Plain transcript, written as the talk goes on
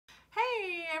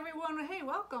everyone. Hey,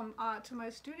 welcome to my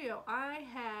studio. I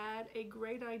had a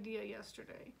great idea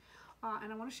yesterday,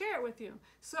 and I want to share it with you.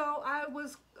 So I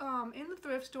was in the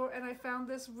thrift store and I found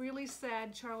this really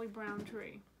sad Charlie Brown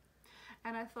tree.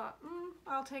 And I thought,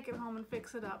 I'll take it home and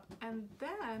fix it up. And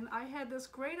then I had this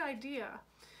great idea.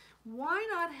 Why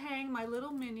not hang my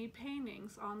little mini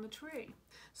paintings on the tree?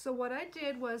 So what I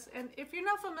did was, and if you're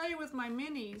not familiar with my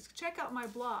minis, check out my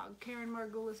blog,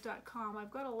 KarenMargulis.com.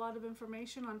 I've got a lot of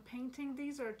information on painting.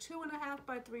 These are 2.5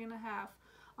 by 3.5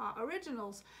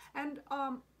 originals. And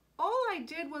all I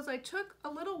did was I took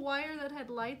a little wire that had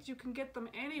lights. You can get them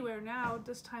anywhere now at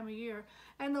this time of year.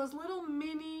 And those little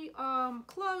mini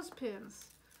clothespins.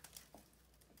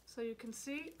 So you can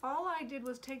see, all I did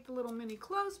was take the little mini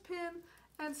clothespin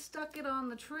and stuck it on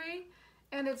the tree,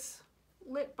 and it's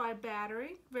lit by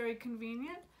battery, very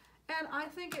convenient. And I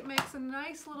think it makes a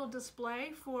nice little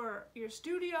display for your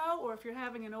studio, or if you're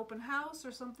having an open house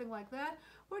or something like that,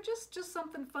 or just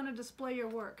something fun to display your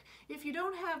work. If you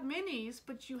don't have minis,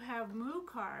 but you have Moo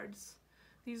cards,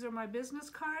 these are my business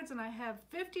cards, and I have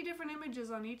 50 different images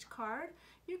on each card.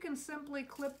 You can simply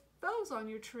clip those on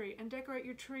your tree and decorate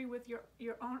your tree with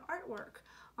your own artwork.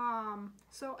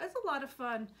 So it's a lot of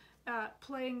fun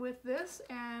playing with this,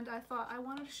 and I thought I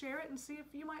wanted to share it and see if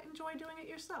you might enjoy doing it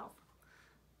yourself.